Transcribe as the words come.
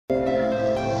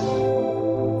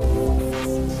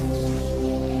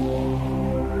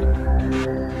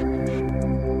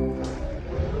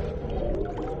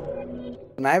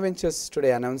Naya Ventures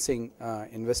today announcing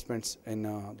investments in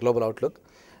Global Outlook.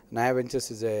 Naya Ventures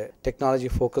is a technology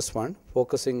focused fund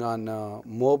focusing on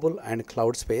mobile and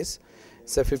cloud space.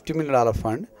 It's a $50 million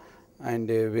fund, and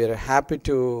we are happy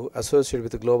to associate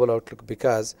with the Global Outlook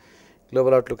because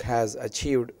Global Outlook has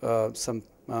achieved some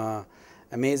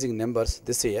amazing numbers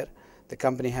this year. The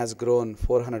company has grown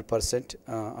 400%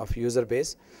 of user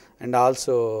base, and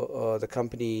also the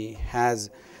company has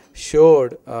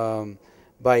showed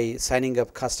by signing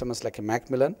up customers like a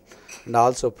Macmillan and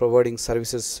also providing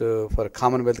services for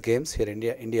Commonwealth Games here in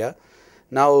India.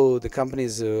 Now the company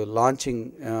is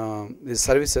launching these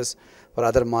services for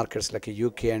other markets like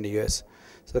UK and US.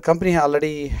 So the company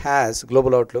already has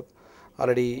Global Outlook,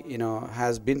 already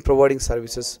has been providing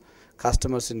services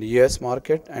customers in the US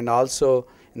market and also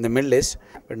in the Middle East.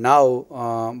 But now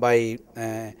by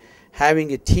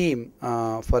having a team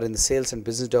for in the sales and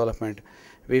business development,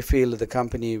 we feel the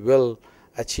company will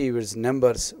achieve its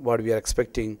numbers what we are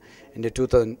expecting in the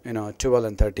 2012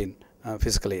 and 13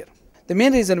 fiscal year. The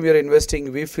main reason we are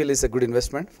investing, we feel, is a good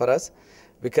investment for us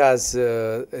because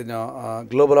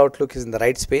Global Outlook is in the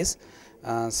right space,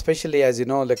 especially as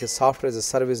like a software as a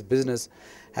service business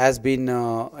has been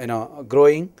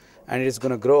growing, and it is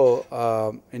going to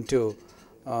grow into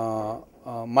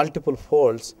multiple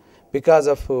folds because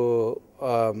of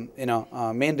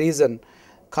main reason.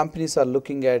 Companies are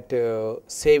looking at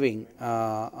saving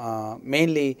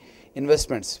mainly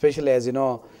investments, especially as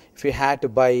if you had to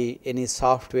buy any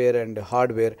software and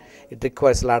hardware, it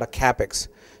requires a lot of capex.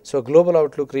 So Global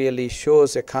Outlook really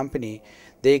shows a company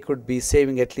they could be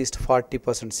saving at least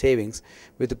 40% savings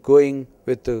with going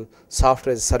with the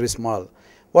software as a service model.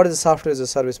 What is the software as a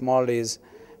service model is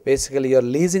basically you're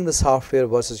leasing the software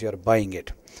versus you're buying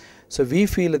it. So we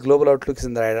feel Global Outlook is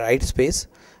in the right space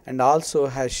and also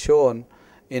has shown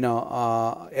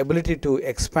ability to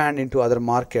expand into other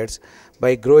markets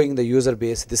by growing the user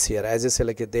base this year. As I said,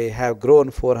 like they have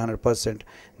grown 400%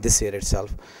 this year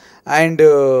itself. And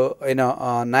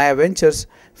Naya Ventures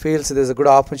feels there's a good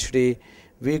opportunity.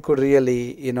 We could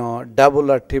really double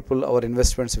or triple our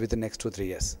investments within the next 2-3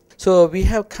 years. So we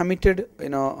have committed,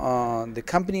 the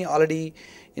company already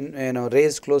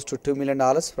raised close to $2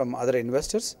 million from other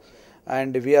investors,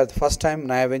 and we are the first time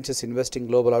Naya Ventures investing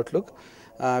Global Outlook.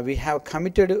 We have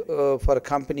committed for a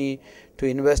company to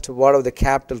invest what of the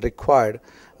capital required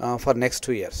for next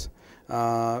 2 years.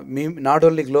 Not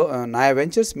only Naya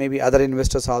Ventures, maybe other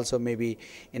investors also may be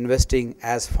investing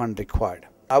as fund required.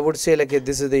 I would say like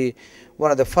this is one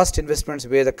of the first investments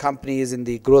where the company is in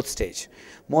the growth stage.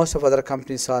 Most of other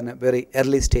companies are in very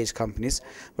early stage companies,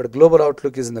 but Global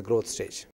Outlook is in the growth stage.